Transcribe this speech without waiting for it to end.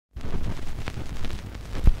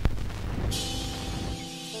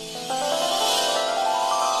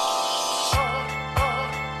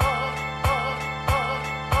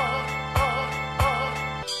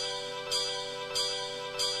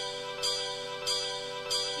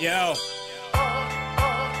Yo,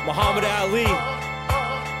 Muhammad Ali,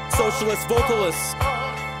 socialist vocalist,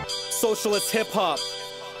 socialist hip-hop.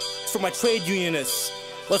 It's for my trade unionists.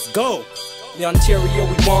 Let's go. The Ontario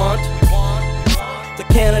we want, the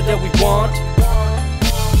Canada we want,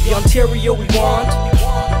 the Ontario we want,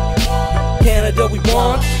 Canada we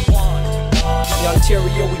want, the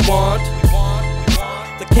Ontario we want,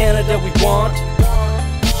 the Canada we want,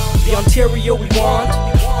 the Ontario we want,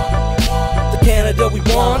 the Canada we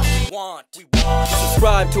want.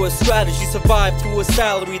 Subscribe to a strategy, survive through a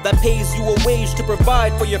salary that pays you a wage to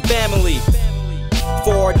provide for your family.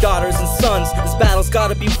 For our daughters and sons, this battle's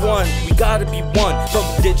gotta be won. We gotta be one. From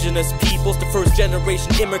indigenous peoples to first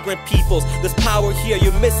generation immigrant peoples, there's power here,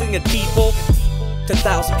 you're missing it, people.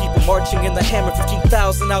 10,000 people marching in the Hammer,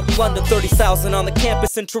 15,000 out in London, 30,000 on the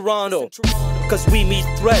campus in Toronto. Cause we meet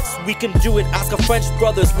threats, we can do it, ask our French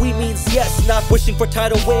brothers. We means yes, not wishing for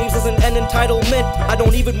tidal waves isn't an entitlement. I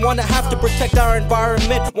don't even wanna have to protect our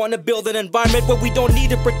environment. Wanna build an environment where we don't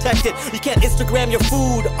need to protect it. You can't Instagram your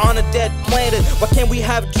food on a dead planet. Why can't we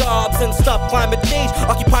have jobs and stop climate change?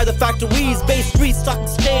 Occupy the factories, Bay Street, stock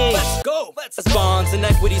exchange. Let's go! As bonds and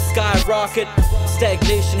equity skyrocket,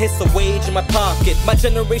 stagnation hits the wage in my pocket. My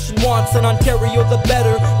generation wants an Ontario the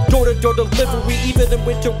better. Door-to-door delivery even in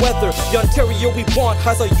winter weather. The Ontario we want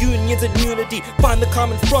has our unions and unity. Find the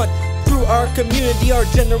common front through our community. Our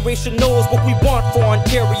generation knows what we want for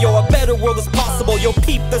Ontario. A better world is possible, yo,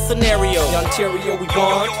 peep the scenario. The Ontario we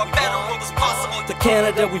want, the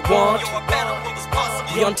Canada we want,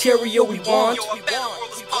 the Ontario we want,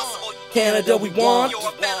 Canada we want,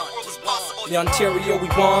 the Ontario we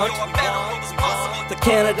want, the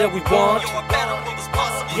Canada we want,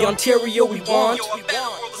 the Ontario we want,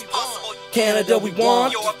 Canada we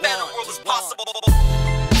want.